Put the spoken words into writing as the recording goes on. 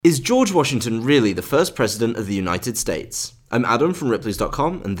Is George Washington really the first president of the United States? I'm Adam from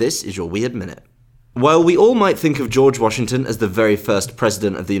Ripley's.com, and this is your Weird Minute. While we all might think of George Washington as the very first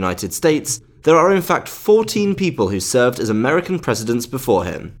president of the United States, there are in fact 14 people who served as American presidents before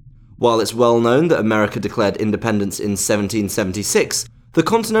him. While it's well known that America declared independence in 1776, the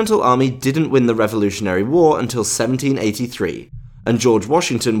Continental Army didn't win the Revolutionary War until 1783, and George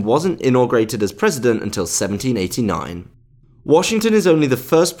Washington wasn't inaugurated as president until 1789. Washington is only the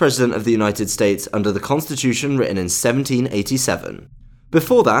first president of the United States under the Constitution written in 1787.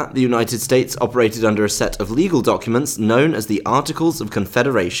 Before that, the United States operated under a set of legal documents known as the Articles of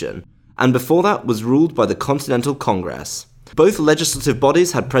Confederation, and before that was ruled by the Continental Congress. Both legislative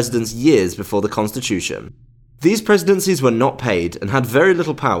bodies had presidents years before the Constitution. These presidencies were not paid and had very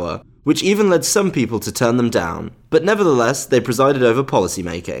little power, which even led some people to turn them down, but nevertheless they presided over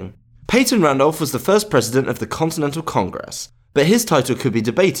policymaking. Peyton Randolph was the first president of the Continental Congress, but his title could be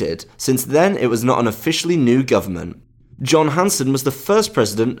debated, since then it was not an officially new government. John Hanson was the first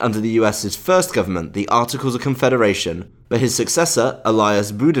president under the US's first government, the Articles of Confederation, but his successor,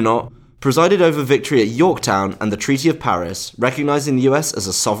 Elias Boudinot, presided over victory at Yorktown and the Treaty of Paris, recognizing the US as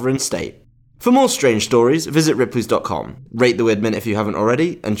a sovereign state. For more strange stories, visit Ripley's.com, rate the Weird Minute if you haven't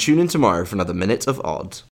already, and tune in tomorrow for another Minute of Odd.